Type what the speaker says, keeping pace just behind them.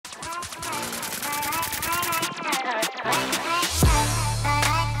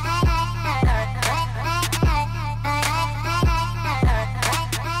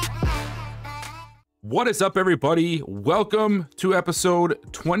What is up, everybody? Welcome to episode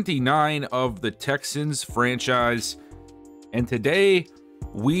 29 of the Texans franchise. And today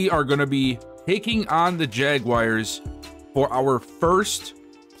we are going to be taking on the Jaguars for our first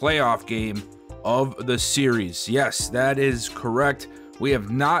playoff game of the series. Yes, that is correct. We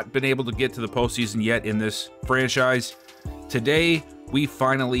have not been able to get to the postseason yet in this franchise. Today, we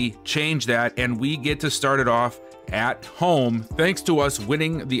finally change that, and we get to start it off at home thanks to us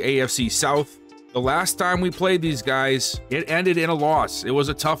winning the AFC South. The last time we played these guys, it ended in a loss. It was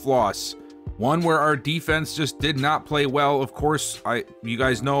a tough loss. One where our defense just did not play well. Of course, you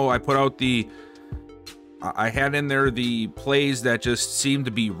guys know I put out I had in there the plays that just seemed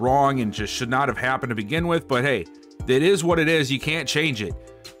to be wrong and just should not have happened to begin with. But hey, it is what it is. You can't change it.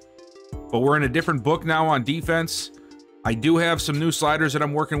 But we're in a different book now on defense. I do have some new sliders that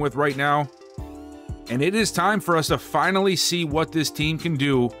I'm working with right now. And it is time for us to finally see what this team can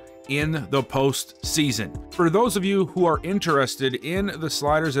do in the postseason. For those of you who are interested in the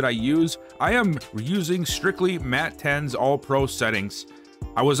sliders that I use, I am using strictly Mat 10's All-Pro settings.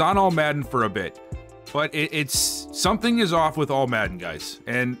 I was on All Madden for a bit, but it's something is off with All Madden, guys.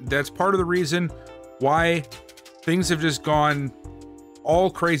 And that's part of the reason why things have just gone all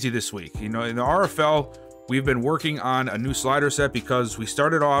crazy this week. You know, in the RFL, we've been working on a new slider set because we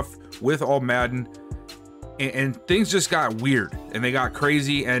started off with All Madden and things just got weird and they got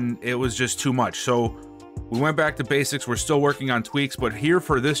crazy and it was just too much. So we went back to basics. We're still working on tweaks, but here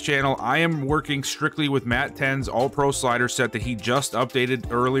for this channel, I am working strictly with Mat 10's All-Pro slider set that he just updated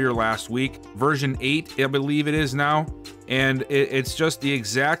earlier last week. Version 8, I believe it is now. And it's just the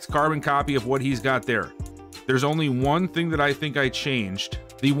exact carbon copy of what he's got there. There's only one thing that I think I changed.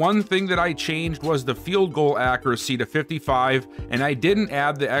 The one thing that I changed was the field goal accuracy to 55, and I didn't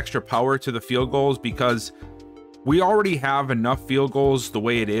add the extra power to the field goals because we already have enough field goals the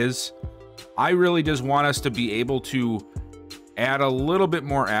way it is. I really just want us to be able to add a little bit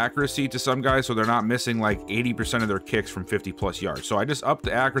more accuracy to some guys so they're not missing like 80% of their kicks from 50 plus yards. So I just upped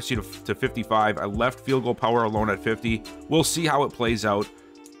the accuracy to 55. I left field goal power alone at 50. We'll see how it plays out.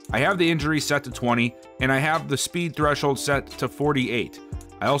 I have the injury set to 20, and I have the speed threshold set to 48.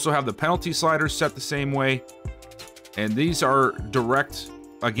 I also have the penalty sliders set the same way, and these are direct,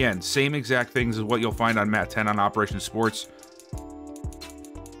 again, same exact things as what you'll find on Mat 10 on Operation Sports.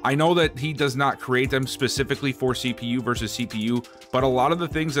 I know that he does not create them specifically for CPU versus CPU, but a lot of the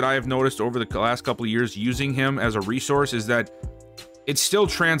things that I have noticed over the last couple of years using him as a resource is that it still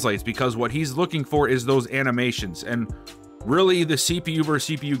translates, because what he's looking for is those animations, and really the CPU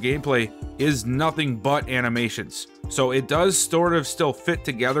versus CPU gameplay is nothing but animations. So it does sort of still fit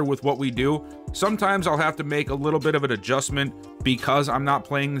together with what we do. Sometimes I'll have to make a little bit of an adjustment because I'm not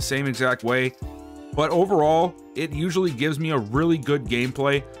playing the same exact way. But overall, it usually gives me a really good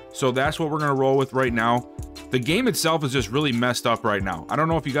gameplay. So that's what we're going to roll with right now. The game itself is just really messed up right now. I don't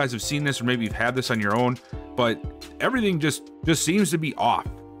know if you guys have seen this or maybe you've had this on your own, but everything just seems to be off.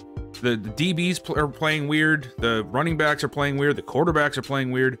 The DBs are playing weird. The running backs are playing weird. The quarterbacks are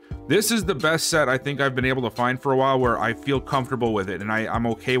playing weird. This is the best set I think I've been able to find for a while where I feel comfortable with it and I'm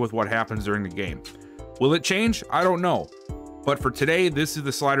okay with what happens during the game. Will it change? I don't know. But for today, this is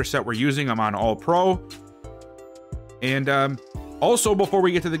the slider set we're using. I'm on All Pro. And also, before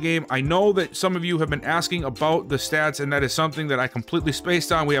we get to the game, I know that some of you have been asking about the stats, and that is something that I completely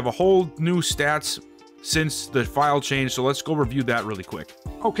spaced on. We have a whole new stats since the file change, so let's go review that really quick.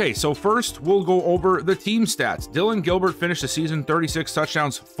 Okay, so first we'll go over the team stats. Dylan Gilbert finished the season 36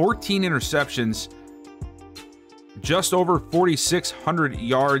 touchdowns, 14 interceptions, just over 4,600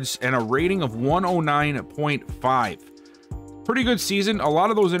 yards, and a rating of 109.5. Pretty good season. A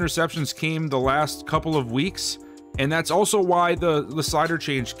lot of those interceptions came the last couple of weeks, and that's also why the slider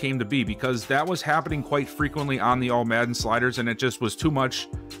change came to be, because that was happening quite frequently on the All Madden sliders, and it just was too much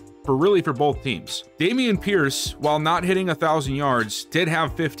for both teams. Dameon Pierce, while not hitting 1,000 yards, did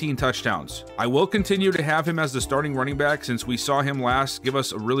have 15 touchdowns. I will continue to have him as the starting running back since we saw him last give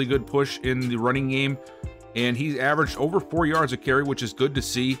us a really good push in the running game, and he averaged over 4 yards a carry, which is good to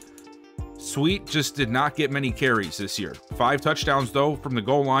see. Sweet just did not get many carries this year. 5 touchdowns though from the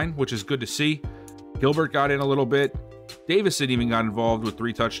goal line, which is good to see. Gilbert got in a little bit. Davison even got involved with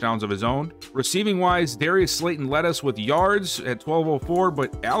 3 touchdowns of his own. Receiving wise, Darius Slayton led us with yards at 1,204,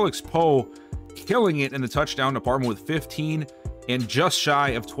 but Alex Poe killing it in the touchdown department with 15 and just shy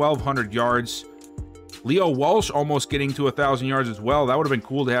of 1,200 yards. Leo Walsh almost getting to 1,000 yards as well. That would have been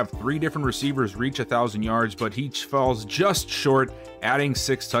cool to have 3 different receivers reach 1,000 yards, but he falls just short, adding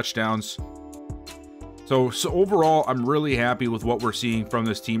 6 touchdowns. So overall, I'm really happy with what we're seeing from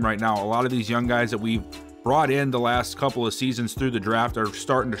this team right now. A lot of these young guys that we've brought in the last couple of seasons through the draft are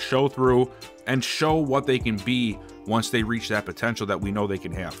starting to show through and show what they can be once they reach that potential that we know they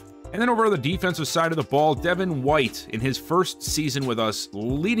can have. And then over on the defensive side of the ball, Devin White in his first season with us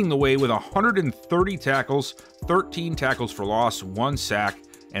leading the way with 130 tackles, 13 tackles for loss, 1 sack,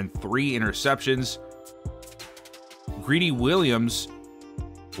 and 3 interceptions. Greedy Williams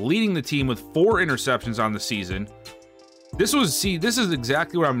leading the team with 4 interceptions on the season. This is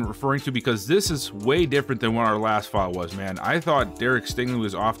exactly what I'm referring to, because this is way different than what our last file was, man. I thought Derek Stingley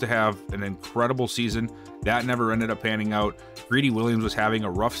was off to have an incredible season. That never ended up panning out. Greedy Williams was having a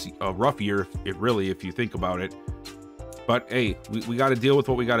rough year, if you think about it. But hey, we got to deal with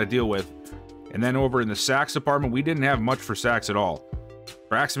what we got to deal with. And then over in the sacks department, we didn't have much for sacks at all.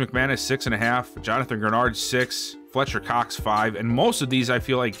 Braxton McManus, 6.5. Jonathan Grenard, 6. Fletcher Cox, 5. And most of these, I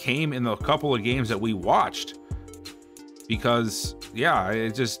feel like, came in the couple of games that we watched. Because, yeah,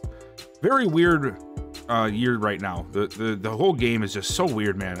 it's just very weird year right now. The whole game is just so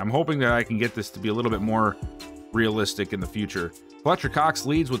weird, man. I'm hoping that I can get this to be a little bit more realistic in the future. Fletcher Cox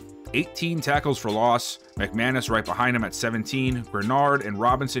leads with 18 tackles for loss. McManus right behind him at 17. Grenard and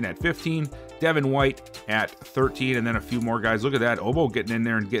Robinson at 15. Devin White at 13. And then a few more guys. Look at that. Obo getting in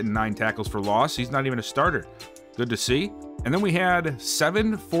there and getting 9 tackles for loss. He's not even a starter. Good to see. And then we had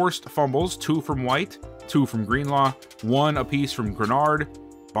 7 forced fumbles, 2 from White, 2 from Greenlaw, 1 apiece from Grenard,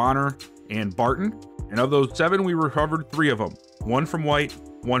 Bonner, and Barton. And of those 7, we recovered 3 of them. 1 from White,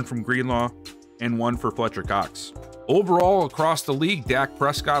 1 from Greenlaw, and 1 for Fletcher Cox. Overall, across the league, Dak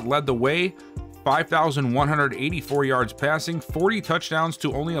Prescott led the way. 5,184 yards passing, 40 touchdowns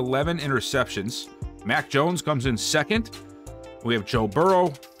to only 11 interceptions. Mac Jones comes in second. We have Joe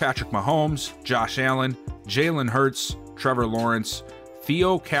Burrow, Patrick Mahomes, Josh Allen, Jalen Hurts, Trevor Lawrence,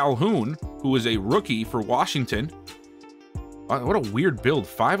 Theo Calhoun, who is a rookie for Washington. What a weird build,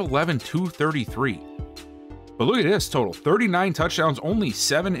 5'11", 233. But look at this total, 39 touchdowns, only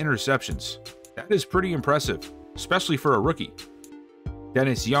 7 interceptions. That is pretty impressive, especially for a rookie.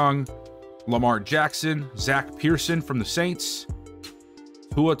 Dennis Young, Lamar Jackson, Zach Pearson from the Saints,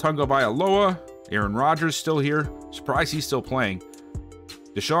 Tua Tagovailoa, Aaron Rodgers still here. Surprised he's still playing.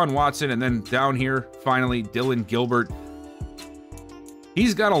 Deshaun Watson, and then down here, finally, Dylan Gilbert.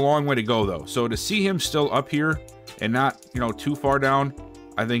 He's got a long way to go, though. So to see him still up here and not, too far down,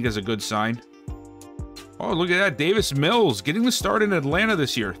 I think is a good sign. Oh, look at that. Davis Mills getting the start in Atlanta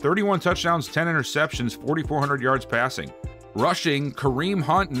this year. 31 touchdowns, 10 interceptions, 4,400 yards passing. Rushing, Kareem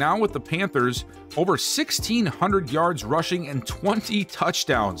Hunt now with the Panthers. Over 1,600 yards rushing and 20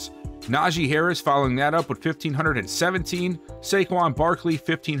 touchdowns. Najee Harris following that up with 1,517. Saquon Barkley,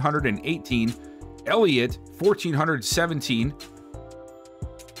 1,518. Elliott, 1,417.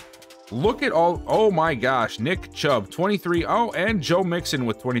 Look at all, oh my gosh, Nick Chubb, 23. Oh, and Joe Mixon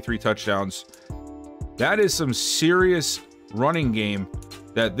with 23 touchdowns. That is some serious running game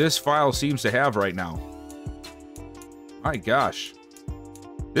that this file seems to have right now. My gosh.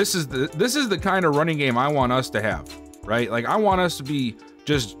 This is the kind of running game I want us to have, right? Like, I want us to be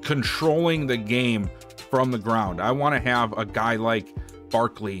just controlling the game from the ground. I want to have a guy like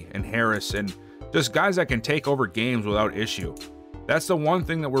Barkley and Harris and just guys that can take over games without issue. That's the one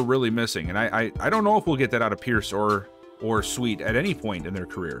thing that we're really missing. And I don't know if we'll get that out of Pierce or Sweet at any point in their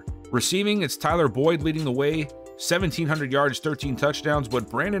career. Receiving, it's Tyler Boyd leading the way, 1,700 yards, 13 touchdowns, but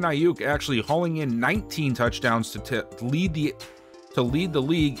Brandon Ayuk actually hauling in 19 touchdowns to lead the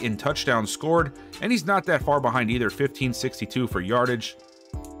league in touchdowns scored, and he's not that far behind either, 1,562 for yardage.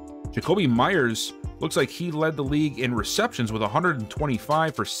 Jacoby Myers looks like he led the league in receptions with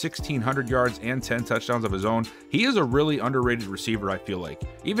 125 for 1,600 yards and 10 touchdowns of his own. He is a really underrated receiver, I feel like,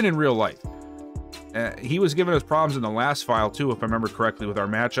 even in real life. He was giving us problems in the last file too, if I remember correctly, with our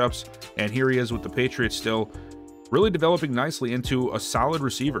matchups, and here he is with the Patriots still, really developing nicely into a solid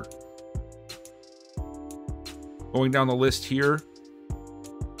receiver. Going down the list here,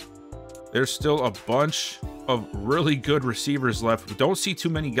 there's still a bunch of really good receivers left. We don't see too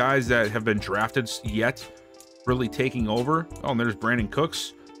many guys that have been drafted yet really taking over. Oh, and there's Brandon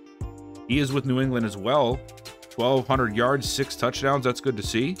Cooks. He is with New England as well. 1,200 yards, 6 touchdowns. That's good to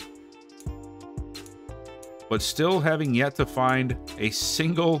see. But still having yet to find a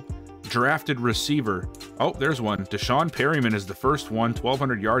single drafted receiver. Oh, there's one. Deshaun Perryman is the first one.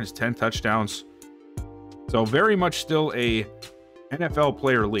 1,200 yards, 10 touchdowns. So very much still a NFL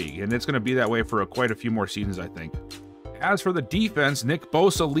player league, and it's going to be that way for quite a few more seasons, I think. As for the defense, Nick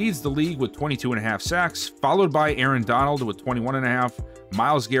Bosa leads the league with 22.5 sacks, followed by Aaron Donald with 21.5,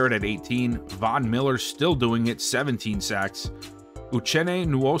 Myles Garrett at 18, Von Miller still doing it, 17 sacks, Uchenna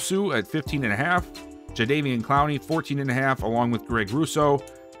Nwosu at 15.5, Jadeveon Clowney 14.5, along with Greg Rousseau,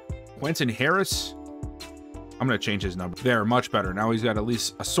 Quentin Harris I'm going to change his number. There, much better. Now he's got at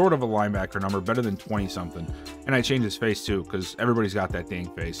least a sort of a linebacker number, better than 20-something. And I changed his face too, because everybody's got that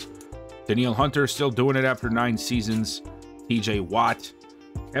dang face. Danielle Hunter still doing it after 9 seasons. TJ Watt.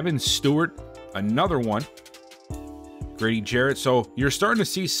 Evan Stewart, another one. Grady Jarrett. So you're starting to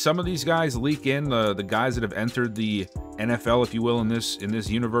see some of these guys leak in, the guys that have entered the NFL, if you will, in this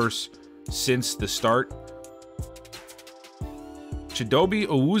universe since the start. Chidobe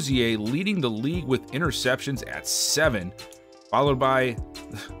Awuzie leading the league with interceptions at 7, followed by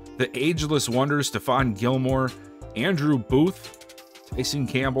the ageless wonders Stephon Gilmore, Andrew Booth, Tyson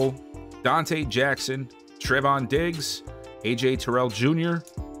Campbell, Dante Jackson, Trevon Diggs, AJ Terrell Jr.,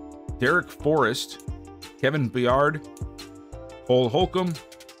 Derek Forrest, Kevin Byard, Cole Holcomb,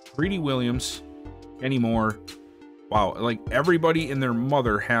 Greedy Williams, Kenny Moore. Wow, like everybody and their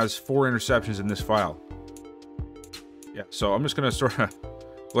mother has 4 interceptions in this file. Yeah, so I'm just going to sort of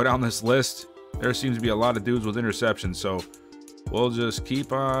go down this list. There seems to be a lot of dudes with interceptions, so we'll just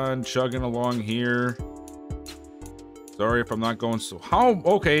keep on chugging along here. Sorry if I'm not going so...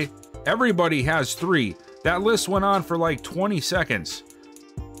 Okay, everybody has 3. That list went on for like 20 seconds.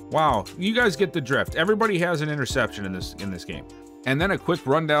 Wow, you guys get the drift. Everybody has an interception in this game. And then a quick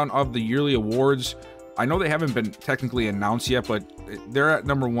rundown of the yearly awards. I know they haven't been technically announced yet, but they're at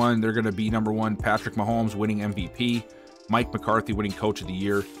number 1. They're going to be number 1. Patrick Mahomes winning MVP. Mike McCarthy winning Coach of the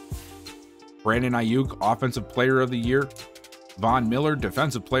Year. Brandon Ayuk, Offensive Player of the Year. Von Miller,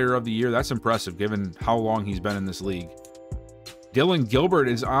 Defensive Player of the Year. That's impressive given how long he's been in this league. Dylan Gilbert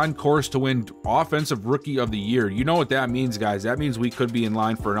is on course to win Offensive Rookie of the Year. You know what that means, guys. That means we could be in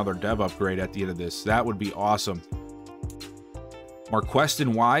line for another dev upgrade at the end of this. That would be awesome.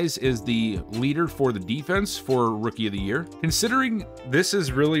 Marquestin Wise is the leader for the defense for Rookie of the Year. Considering this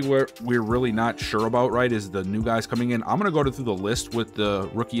is really what we're really not sure about, right, is the new guys coming in. I'm going to go through the list with the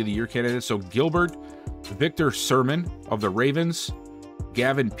Rookie of the Year candidates. So Gilbert, Victor Sermon of the Ravens,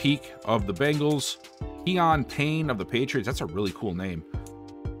 Gavin Peak of the Bengals, Keon Payne of the Patriots. That's a really cool name.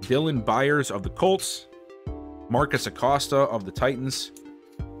 Dylan Byers of the Colts, Marcus Acosta of the Titans,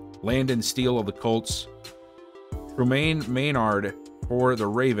 Landon Steele of the Colts, Trumaine Maynard for the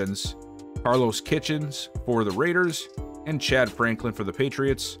Ravens, Carlos Kitchens for the Raiders, and Chad Franklin for the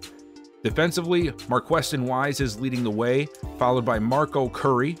Patriots. Defensively, Marquestin Wise is leading the way, followed by Marco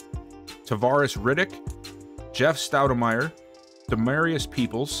Curry, Tavares Riddick, Jeff Stoudemire, Demarius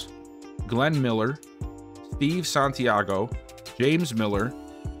Peoples, Glenn Miller, Steve Santiago, James Miller,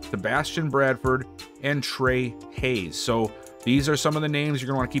 Sebastian Bradford, and Trey Hayes. So these are some of the names you're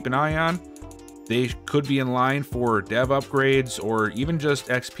going to want to keep an eye on. They could be in line for dev upgrades or even just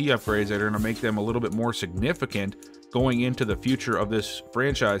XP upgrades that are going to make them a little bit more significant going into the future of this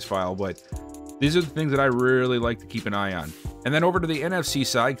franchise file. But these are the things that I really like to keep an eye on. And then over to the NFC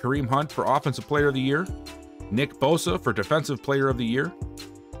side, Kareem Hunt for Offensive Player of the Year, Nick Bosa for Defensive Player of the Year,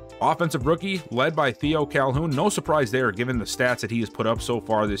 Offensive Rookie led by Theo Calhoun. No surprise there given the stats that he has put up so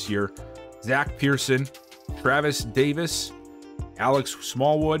far this year. Zach Pearson, Travis Davis, Alex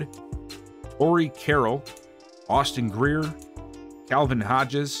Smallwood, Torrey Carroll, Austin Greer, Calvin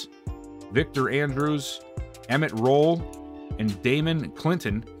Hodges, Victor Andrews, Emmett Roll, and Damon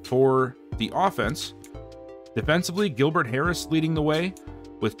Clinton for the offense. Defensively, Gilbert Harris leading the way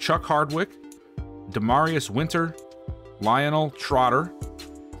with Chuck Hardwick, Demarius Winter, Lionel Trotter,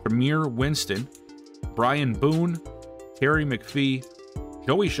 Premier Winston, Brian Boone, Terry McPhee,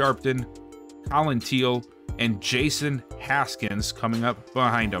 Joey Sharpton, Colin Teal, and Jason Haskins coming up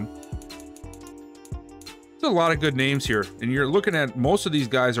behind him. There's a lot of good names here, and you're looking at most of these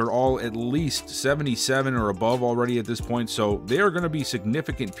guys are all at least 77 or above already at this point, so they are going to be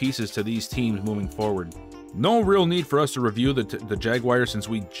significant pieces to these teams moving forward. No real need for us to review the Jaguars since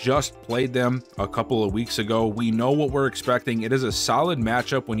we just played them a couple of weeks ago. We know what we're expecting. It is a solid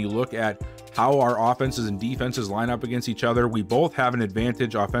matchup when you look at how our offenses and defenses line up against each other. We both have an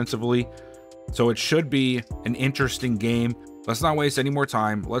advantage offensively, so it should be an interesting game. Let's not waste any more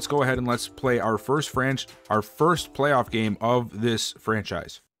time. Let's go ahead and let's play our first playoff game of this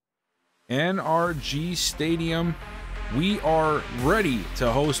franchise. NRG Stadium. We are ready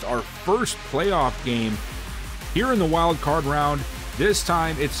to host our first playoff game here in the wild card round. This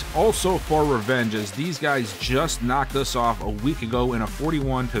time it's also for revenge, as these guys just knocked us off a week ago in a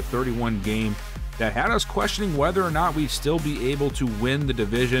 41-31 game that had us questioning whether or not we'd still be able to win the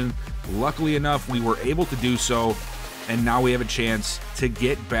division. Luckily enough, we were able to do so, and now we have a chance to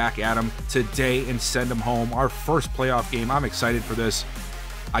get back at them today and send them home. Our first playoff game. I'm excited for this.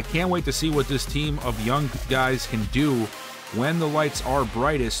 I can't wait to see what this team of young guys can do when the lights are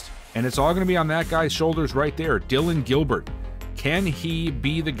brightest, and it's all going to be on that guy's shoulders right there, Dylan Gilbert. Can he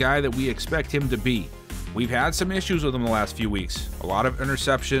be the guy that we expect him to be? We've had some issues with him the last few weeks. A lot of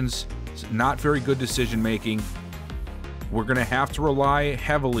interceptions, not very good decision making. We're going to have to rely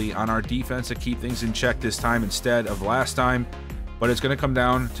heavily on our defense to keep things in check this time instead of last time. But it's going to come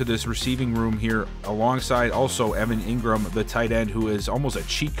down to this receiving room here alongside also Evan Ingram, the tight end, who is almost a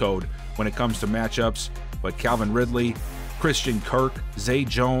cheat code when it comes to matchups. But Calvin Ridley, Christian Kirk, Zay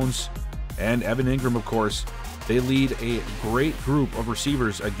Jones, and Evan Ingram, of course, they lead a great group of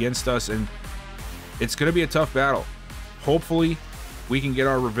receivers against us, and it's going to be a tough battle. Hopefully, we can get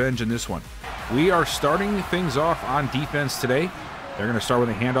our revenge in this one. We are starting things off on defense today. They're going to start with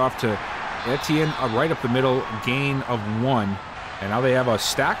a handoff to Etienne right up the middle, gain of 1. And now they have a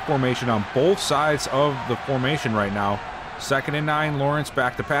stack formation on both sides of the formation right now. 2nd and 9, Lawrence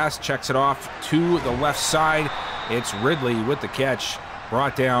back to pass, checks it off to the left side. It's Ridley with the catch,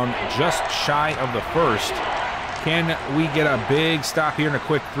 brought down just shy of the first. Can we get a big stop here and a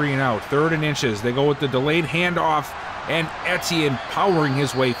quick 3 and out? 3rd and inches. They go with the delayed handoff, and Etienne powering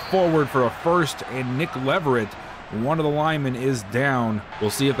his way forward for a first, and Nick Leverett, one of the linemen, is down. We'll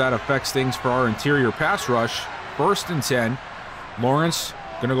see if that affects things for our interior pass rush. 1st and 10. Lawrence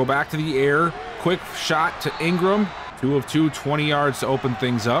gonna go back to the air. Quick shot to Ingram. 2 of 2, 20 yards to open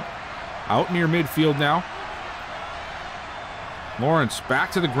things up. Out near midfield now. Lawrence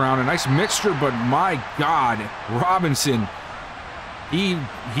back to the ground. A nice mixture, but my God, Robinson, he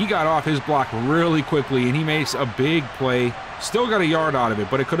got off his block really quickly, and he makes a big play. Still got a yard out of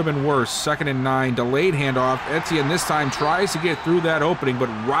it, but it could have been worse. 2nd and 9, delayed handoff. Etienne this time tries to get through that opening, but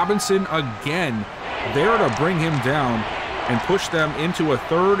Robinson again there to bring him down and push them into a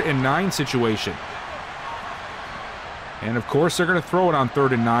 3rd and 9 situation. And of course, they're going to throw it on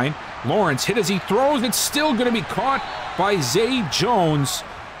 3rd and 9. Lawrence hit as he throws. It's still going to be caught by Zay Jones.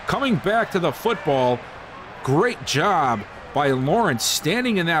 Coming back to the football. Great job by Lawrence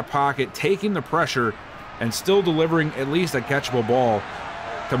standing in that pocket, taking the pressure, and still delivering at least a catchable ball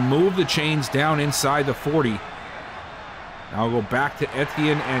to move the chains down inside the 40. Now we'll go back to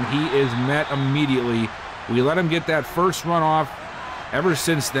Etienne, and he is met immediately. We let him get that first run off. Ever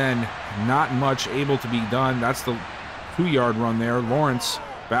since then, not much able to be done. That's the 2-yard run there. Lawrence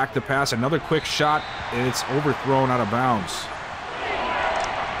back to pass. Another quick shot, and it's overthrown out of bounds.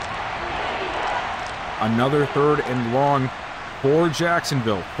 Another 3rd and long for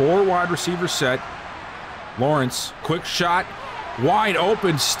Jacksonville. 4 wide receivers set. Lawrence, quick shot, wide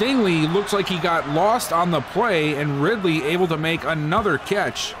open. Stingley looks like he got lost on the play, and Ridley able to make another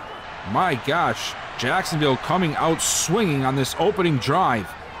catch. My gosh, Jacksonville coming out swinging on this opening drive.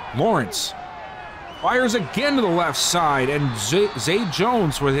 Lawrence fires again to the left side, and Zay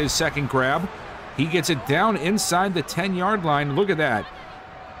Jones with his second grab. He gets it down inside the 10-yard line. Look at that.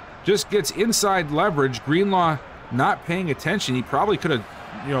 Just gets inside leverage. Greenlaw not paying attention. He probably could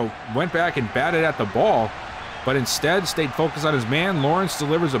have, went back and batted at the ball, but instead stayed focused on his man. Lawrence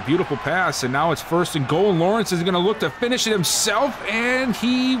delivers a beautiful pass, and now it's 1st and goal. Lawrence is going to look to finish it himself, and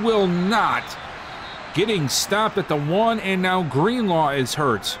he will not. Getting stopped at the 1, and now Greenlaw is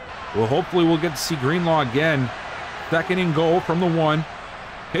hurt. Well, hopefully we'll get to see Greenlaw again. 2nd and goal from the 1.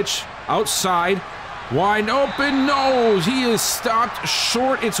 Pitch outside. Wide open, nose. He is stopped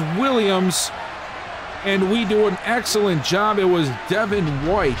short. It's Williams, and we do an excellent job. It was Devin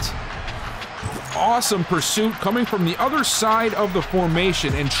White. Awesome pursuit coming from the other side of the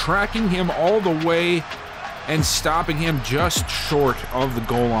formation and tracking him all the way and stopping him just short of the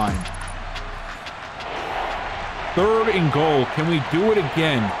goal line. 3rd and goal. Can we do it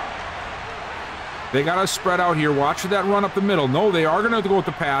again? They got us spread out here. Watch for that run up the middle. No, they are going to go with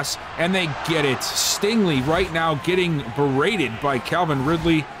the pass, and they get it. Stingley right now getting berated by Calvin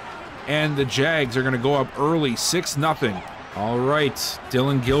Ridley, and the Jags are going to go up early, 6-0. All right,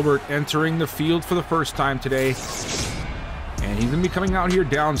 Dylan Gilbert entering the field for the first time today, and he's going to be coming out here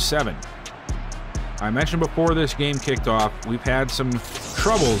down 7. I mentioned before this game kicked off, we've had some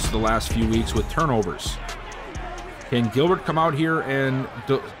troubles the last few weeks with turnovers. Can Gilbert come out here and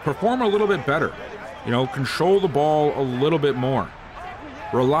perform a little bit better? Control the ball a little bit more.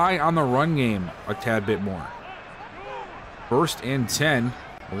 Rely on the run game a tad bit more. 1st and 10.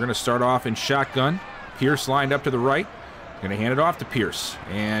 We're going to start off in shotgun. Pierce lined up to the right. Going to hand it off to Pierce.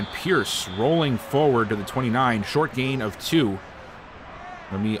 And Pierce rolling forward to the 29. Short gain of 2.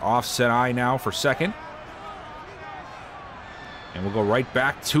 Going to be offset eye now for 2nd. And we'll go right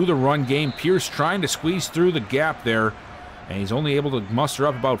back to the run game. Pierce trying to squeeze through the gap there. And he's only able to muster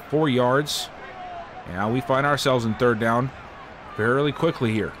up about 4 yards. And now we find ourselves in 3rd down fairly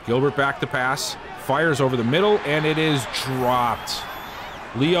quickly here. Gilbert back to pass. Fires over the middle, and it is dropped.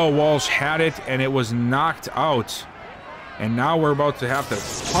 Leo Walsh had it, and it was knocked out. And now we're about to have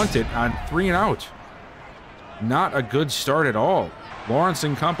to punt it on 3 and out. not a good start at all. Lawrence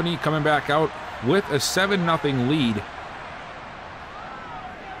and company coming back out with a 7-0 lead.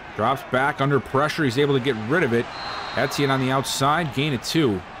 Drops back under pressure. He's able to get rid of it. Etienne on the outside, gain of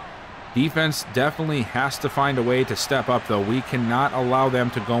 2. Defense definitely has to find a way to step up, though. We cannot allow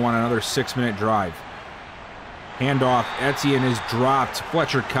them to go on another 6-minute drive. Handoff. Etienne is dropped.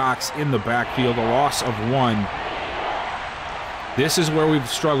 Fletcher Cox in the backfield. A loss of 1. This is where we've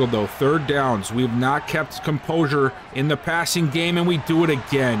struggled, though. 3rd downs. We've not kept composure in the passing game, and we do it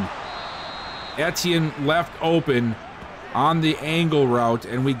again. Etienne left open on the angle route,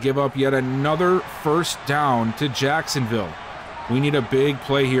 and we give up yet another 1st down to Jacksonville. We need a big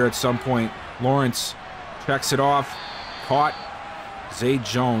play here at some point. Lawrence checks it off. Caught. Zay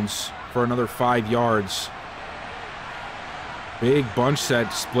Jones for another 5 yards. Big bunch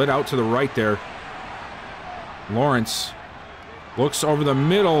set, split out to the right there. Lawrence looks over the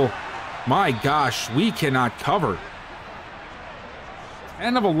middle. My gosh, we cannot cover.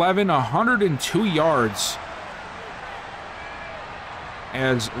 10 of 11, 102 yards.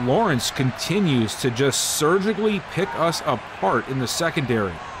 As Lawrence continues to just surgically pick us apart in the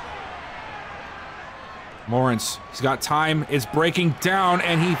secondary. Lawrence, he's got time, it's breaking down,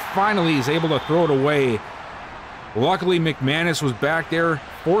 and he finally is able to throw it away. Luckily, McManus was back there,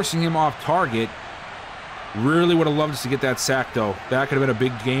 forcing him off target. Really would have loved us to get that sack, though. That could have been a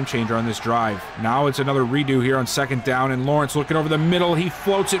big game changer on this drive. Now it's another redo here on 2nd down, and Lawrence looking over the middle. He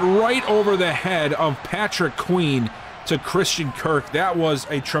floats it right over the head of Patrick Queen to Christian Kirk. That was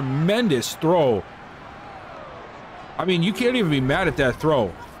a tremendous throw. I mean, you can't even be mad at that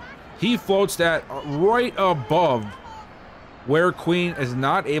throw. He floats that right above where Queen is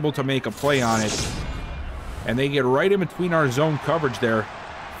not able to make a play on it. And they get right in between our zone coverage there.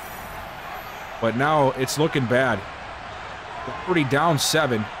 But now it's looking bad. They're already down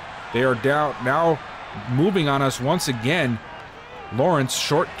 7. They are down now, moving on us once again. Lawrence,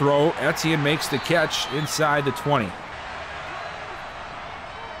 short throw. Etienne makes the catch inside the 20.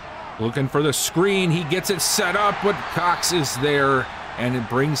 Looking for the screen. He gets it set up, but Cox is there, and it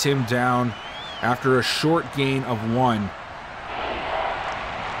brings him down after a short gain of 1.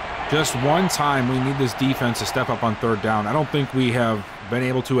 Just one time we need this defense to step up on 3rd down. I don't think we have been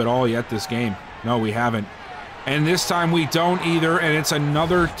able to at all yet this game. No, we haven't. And this time we don't either, and it's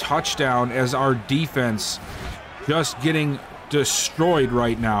another touchdown as our defense just getting destroyed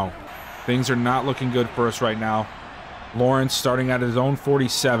right now. Things are not looking good for us right now. Lawrence starting at his own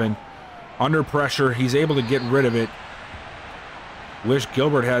 47. Under pressure, he's able to get rid of it. Wish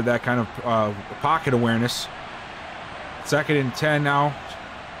Gilbert had that kind of pocket awareness. 2nd and 10 now.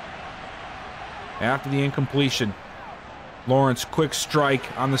 After the incompletion. Lawrence, quick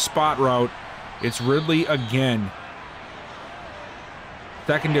strike on the spot route. It's Ridley again.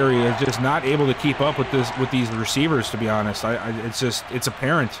 Secondary is just not able to keep up with these receivers, to be honest. It's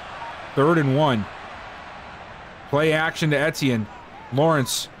apparent. 3rd and 1. Play action to Etienne.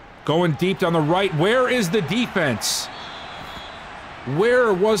 Lawrence going deep down the right. Where is the defense?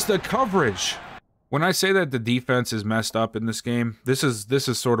 Where was the coverage? When I say that the defense is messed up in this game, this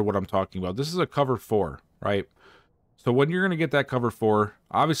is sort of what I'm talking about. This is a cover 4, right? So when you're going to get that cover 4,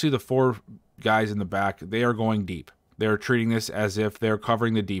 obviously the 4 guys in the back, they are going deep. They're treating this as if they're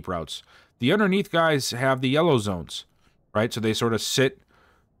covering the deep routes. The underneath guys have the yellow zones, right? So they sort of sit,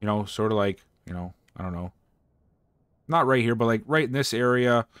 sort of like, I don't know. Not right here, but like right in this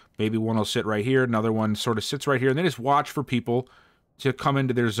area. Maybe one will sit right here. Another one sort of sits right here. And they just watch for people to come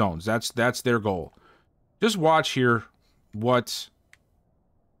into their zones. That's their goal. Just watch here what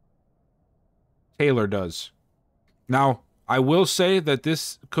Taylor does. Now, I will say that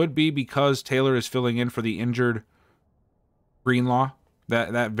this could be because Taylor is filling in for the injured Greenlaw.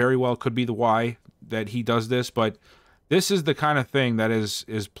 That very well could be the why that he does this, but this is the kind of thing that is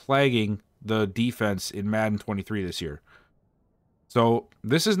plaguing the defense in Madden 23 this year. So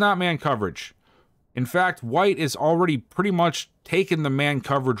this is not man coverage. In fact, White is already pretty much taken the man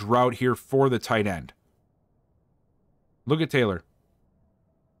coverage route here for the tight end. Look at Taylor.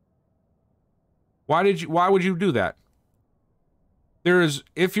 Why would you do that?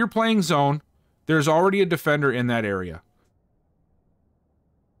 If you're playing zone, there's already a defender in that area.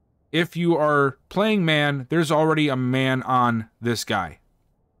 If you are playing man, there's already a man on this guy.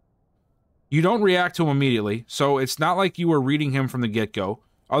 You don't react to him immediately, so it's not like you were reading him from the get-go.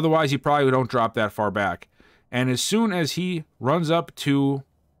 Otherwise, you probably don't drop that far back. And as soon as he runs up to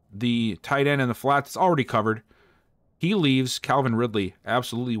the tight end in the flat that's already covered, he leaves Calvin Ridley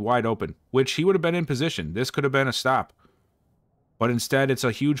absolutely wide open, which he would have been in position. This could have been a stop. But instead, it's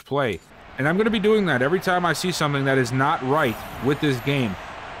a huge play. And I'm going to be doing that every time I see something that is not right with this game.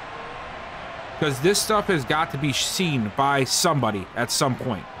 because this stuff has got to be seen by somebody at some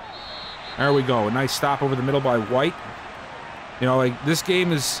point. There we go. A nice stop over the middle by White. You know, like, this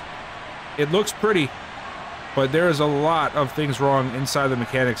game is, it looks pretty, but there is a lot of things wrong inside the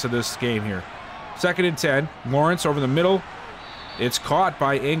mechanics of this game here. 2nd and 10. Lawrence over the middle. It's caught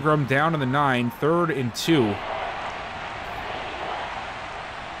by Ingram down to the 9. 3rd and 2.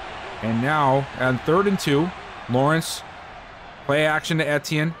 And now, on 3rd and 2, Lawrence, play action to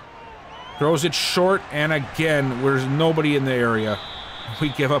Etienne. Throws it short, and again, there's nobody in the area. We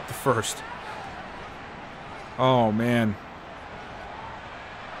give up the first. Oh, man.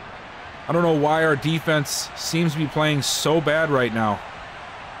 I don't know why our defense seems to be playing so bad right now.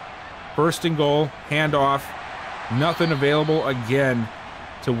 1st and goal, handoff. Nothing available again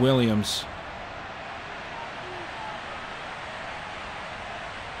to Williams.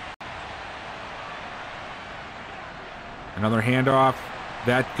 Another handoff.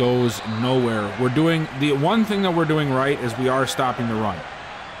 That goes nowhere. We're doing, the one thing that we're doing right is we are stopping the run.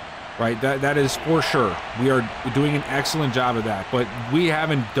 Right? That is for sure. We are doing an excellent job of that. But we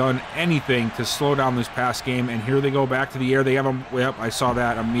haven't done anything to slow down this pass game. And here they go back to the air. They have them. Yep, I saw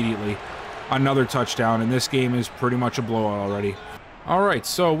that immediately. Another touchdown. And this game is pretty much a blowout already. All right,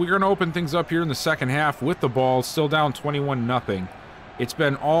 so we're going to open things up here in the second half with the ball. Still down 21-0. It's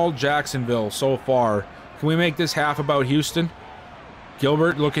been all Jacksonville so far. Can we make this half about Houston?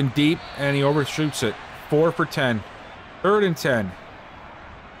 Gilbert looking deep, and he overshoots it. 4 for 10. 3rd and 10.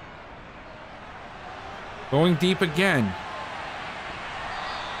 Going deep again.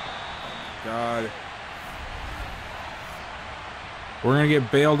 God. We're gonna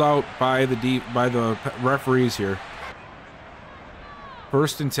get bailed out by the referees here.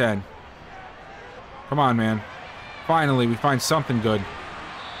 1st and 10. Come on, man. Finally, we find something good.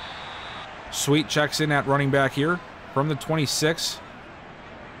 Sweet checks in at running back here from the 26.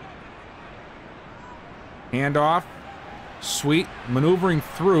 Handoff. Sweet maneuvering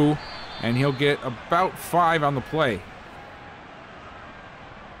through, and he'll get about 5 on the play.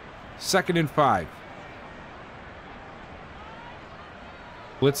 2nd and 5.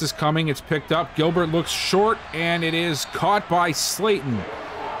 Blitz is coming. It's picked up. Gilbert looks short, and it is caught by Slayton.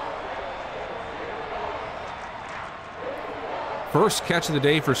 First catch of the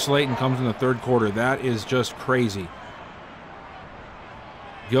day for Slayton comes in the 3rd quarter. That is just crazy.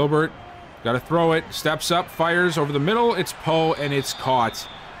 Gilbert, got to throw it. Steps up, fires over the middle. It's Poe, and it's caught.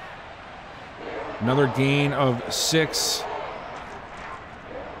 Another gain of 6.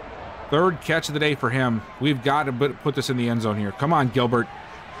 3rd catch of the day for him. We've got to put this in the end zone here. Come on, Gilbert.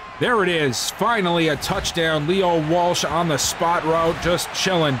 There it is. Finally a touchdown. Leo Walsh on the spot route, just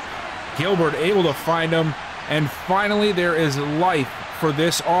chilling. Gilbert able to find him. And finally there is life for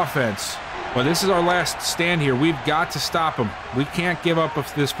this offense. But this is our last stand here. We've got to stop him. We can't give up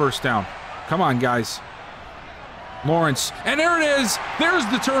this first down. Come on, guys. Lawrence, and there it is. There's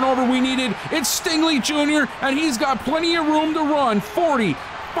the turnover we needed. It's Stingley Jr., and he's got plenty of room to run. 40,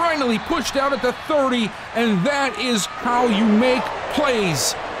 finally pushed out at the 30, and that is how you make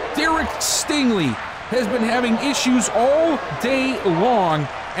plays. Derek Stingley has been having issues all day long,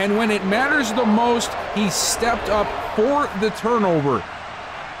 and when it matters the most, he stepped up for the turnover.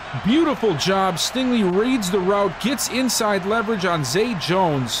 Beautiful job. Stingley reads the route, gets inside leverage on Zay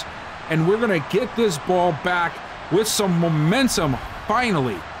Jones, and we're going to get this ball back with some momentum,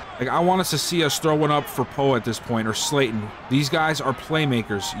 finally. Like, I want us to see us throw one up for Poe at this point, or Slayton. These guys are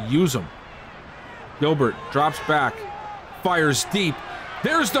playmakers. Use them. Gilbert drops back, fires deep.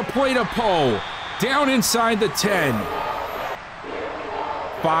 There's the play to Poe. Down inside the 10.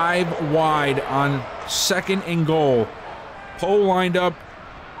 5 wide on 2nd and goal. Poe lined up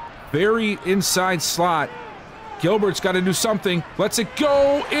very inside slot. Gilbert's got to do something. Lets it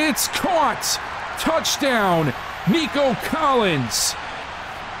go. It's caught. Touchdown, Nico Collins.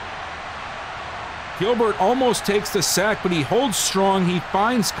 Gilbert almost takes the sack, but he holds strong. He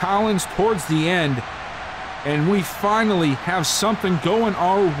finds Collins towards the end, and we finally have something going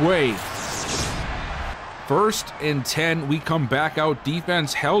our way. 1st and 10, we come back out.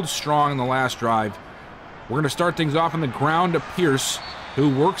 Defense held strong in the last drive. We're going to start things off on the ground to Pierce, who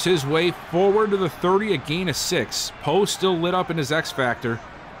works his way forward to the 30, a gain of 6. Poe still lit up in his X Factor,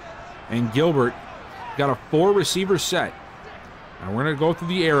 and Gilbert got a 4-receiver set. Now we're going to go through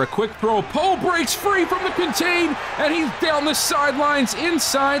the air. A quick throw. Poe breaks free from the contain, and he's down the sidelines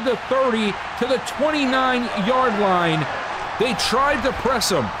inside the 30 to the 29-yard line. They tried to press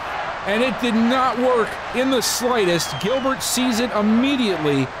him, and it did not work in the slightest. Gilbert sees it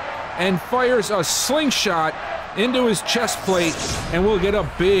immediately and fires a slingshot into his chest plate, and we'll get a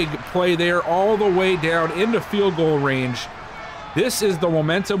big play there all the way down into field goal range. This is the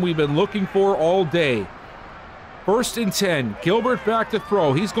momentum we've been looking for all day. 1st and 10. Gilbert back to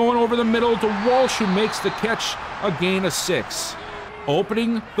throw. He's going over the middle to Walsh, who makes the catch, a gain of 6.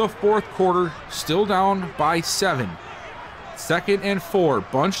 Opening the 4th quarter, still down by 7. 2nd and 4.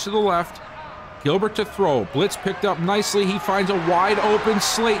 Bunch to the left. Gilbert to throw. Blitz picked up nicely. He finds a wide open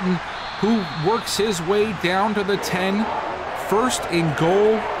Slayton, who works his way down to the 10. 1st and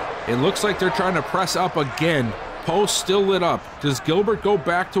goal. It looks like they're trying to press up again. Post still lit up. Does Gilbert go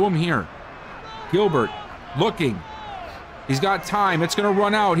back to him here? Gilbert looking. He's got time. It's going to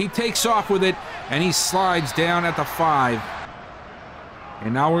run out. He takes off with it, and he slides down at the 5.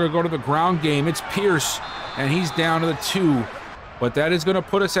 And now we're going to go to the ground game. It's Pierce, and he's down to the 2. But that is going to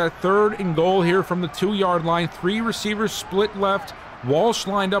put us at 3rd and goal here from the 2-yard line. 3 receivers split left. Walsh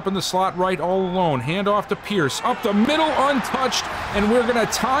lined up in the slot right all alone. Hand off to Pierce. Up the middle, untouched. And we're going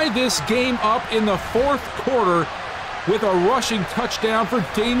to tie this game up in the 4th quarter with a rushing touchdown for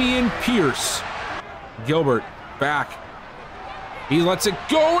Dameon Pierce. Gilbert back. He lets it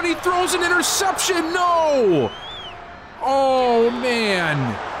go, and he throws an interception. No! Oh,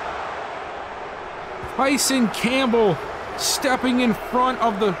 man. Tyson Campbell stepping in front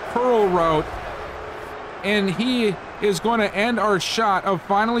of the curl route, and he is going to end our shot of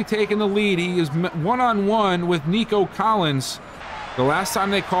finally taking the lead. He is one-on-one with Nico Collins. The last time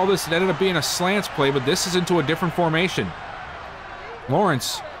they called this, it ended up being a slants play, but this is into a different formation.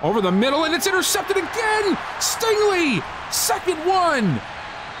 Lawrence over the middle, and it's intercepted again! Stingley! 2nd one!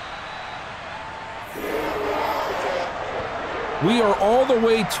 We are all the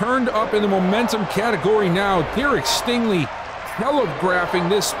way turned up in the momentum category now. Derek Stingley telegraphing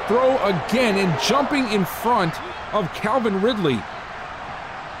this throw again and jumping in front of Calvin Ridley.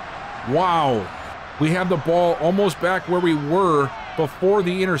 Wow. We have the ball almost back where we were before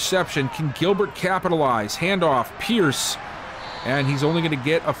the interception. Can Gilbert capitalize? Handoff, Pierce. And he's only going to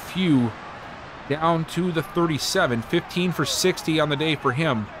get a few, down to the 37. 15 for 60 on the day for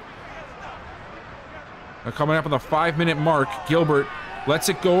him. Now coming up on the 5-minute mark, Gilbert lets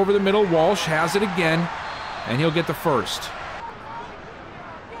it go over the middle. Walsh has it again, and he'll get the 1st.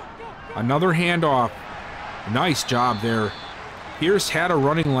 Another handoff. Nice job there. Pierce had a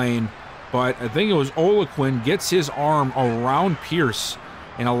running lane, but I think it was Olaquin gets his arm around Pierce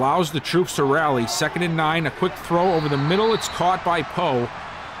and allows the troops to rally. 2nd and 9, a quick throw over the middle. It's caught by Poe.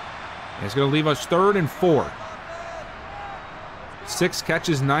 It's going to leave us 3rd and 4. 6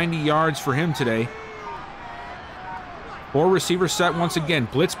 catches, 90 yards for him today. 4 receiver set once again.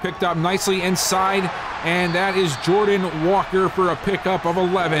 Blitz picked up nicely inside, and that is Jordan Walker for a pickup of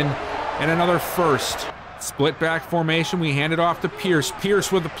 11 and another 1st. Split back formation. We hand it off to Pierce. Pierce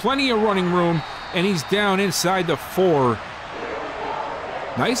with plenty of running room, and he's down inside the 4.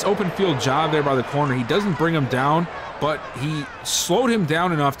 Nice open field job there by the corner. He doesn't bring him down, but he slowed him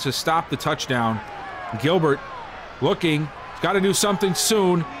down enough to stop the touchdown. Gilbert looking. He's got to do something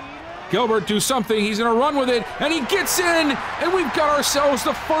soon. Gilbert do something. He's going to run with it, and he gets in, and we've got ourselves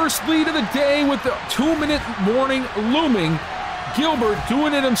the 1st lead of the day with the 2-minute warning looming. Gilbert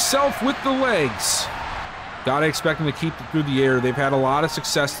doing it himself with the legs. Gotta expect him to keep it through the air. They've had a lot of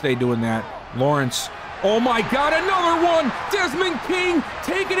success today doing that. Lawrence. Oh my God, another one! Desmond King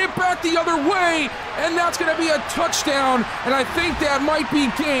taking it back the other way, and that's going to be a touchdown, and I think that might be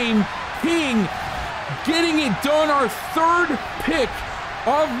game. King getting it done, our 3rd pick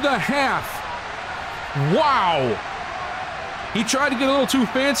of the half. Wow! He tried to get a little too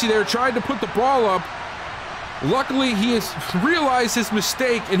fancy there, tried to put the ball up. Luckily, he has realized his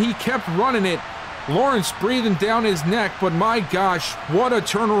mistake, and he kept running it. Lawrence breathing down his neck, but my gosh, what a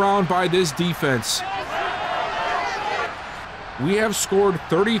turnaround by this defense. We have scored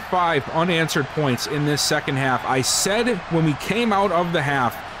 35 unanswered points in this 2nd half. I said when we came out of the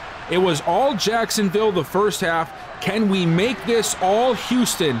half, it was all Jacksonville the 1st half. Can we make this all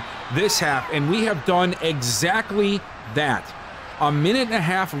Houston this half? And we have done exactly that. 1.5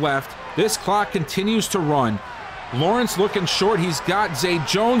 minutes left. This clock continues to run. Lawrence looking short. He's got Zay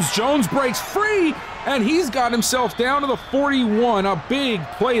Jones. Jones breaks free, and he's got himself down to the 41. A big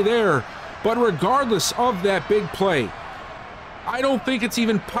play there. But regardless of that big play, I don't think it's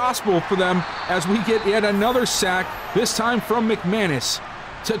even possible for them, as we get yet another sack, this time from McManus,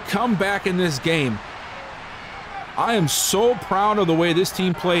 to come back in this game. I am so proud of the way this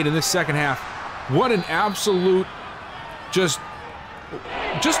team played in this 2nd half. What an absolute just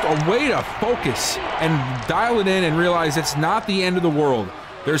a way to focus and dial it in and realize it's not the end of the world.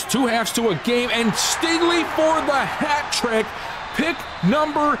 There's 2 halves to a game, and Stingley for the hat trick. Pick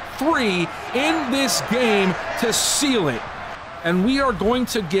number 3 in this game to seal it. And we are going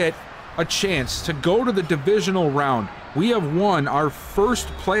to get a chance to go to the divisional round. We have won our first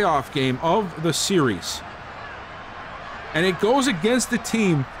playoff game of the series. And it goes against the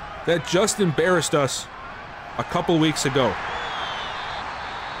team that just embarrassed us a couple weeks ago.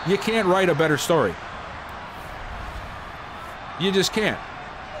 You can't write a better story. You just can't.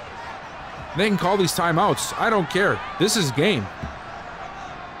 They can call these timeouts. I don't care. This is game.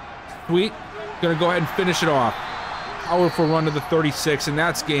 Sweet. Gonna go ahead and finish it off. Powerful run to the 36, and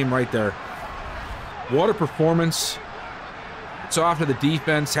that's game right there. What a performance. Hats off to the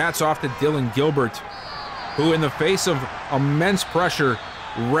defense. Hats off to Dylan Gilbert, who in the face of immense pressure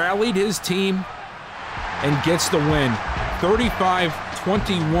rallied his team and gets the win.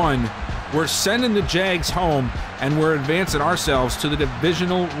 35-21. We're sending the Jags home, and we're advancing ourselves to the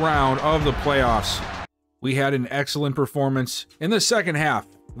divisional round of the playoffs. We had an excellent performance in the second half.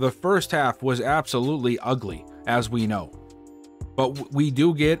 The first half was absolutely ugly, as we know. But we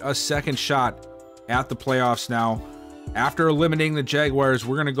do get a second shot at the playoffs now. After eliminating the Jaguars,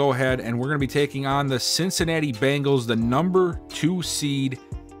 we're going to go ahead and we're going to be taking on the Cincinnati Bengals, the number 2 seed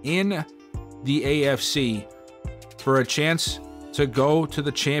in the AFC, for a chance to go to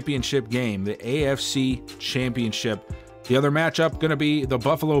the championship game, the AFC Championship. The other matchup going to be the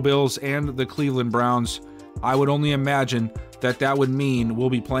Buffalo Bills and the Cleveland Browns. I would only imagine that that would mean we'll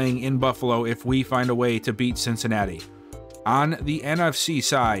be playing in Buffalo if we find a way to beat Cincinnati. On the NFC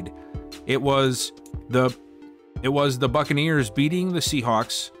side, it was the Buccaneers beating the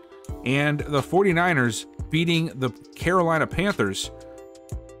Seahawks and the 49ers beating the Carolina Panthers,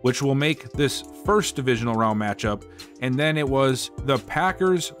 which will make this first divisional round matchup. And then it was the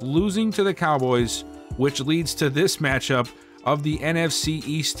Packers losing to the Cowboys, which leads to this matchup of the NFC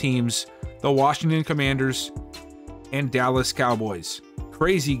East teams, the Washington Commanders and Dallas Cowboys.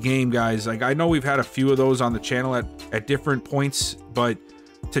 Crazy game, guys. Like, I know we've had a few of those on the channel at different points, but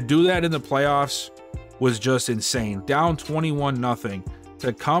to do that in the playoffs was just insane. Down 21-0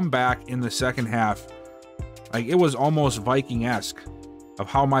 to come back in the second half. Like, it was almost Viking-esque of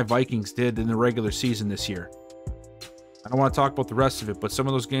how my Vikings did in the regular season this year. I don't want to talk about the rest of it, but some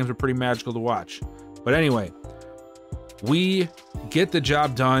of those games were pretty magical to watch. But anyway, we get the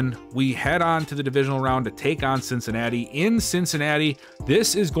job done. We head on to the divisional round to take on Cincinnati. In Cincinnati,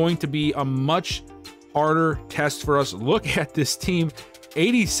 this is going to be a much harder test for us. Look at this team,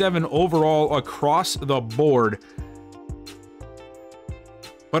 87 overall across the board.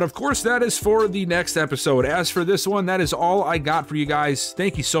 But of course, that is for the next episode. As for this one, that is all I got for you guys.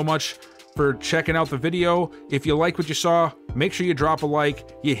 Thank you so much for checking out the video. If you like what you saw, make sure you drop a like.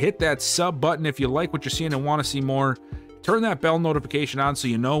 You hit that sub button if you like what you're seeing and want to see more. Turn that bell notification on so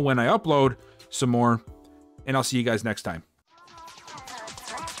you know when I upload some more. And I'll see you guys next time.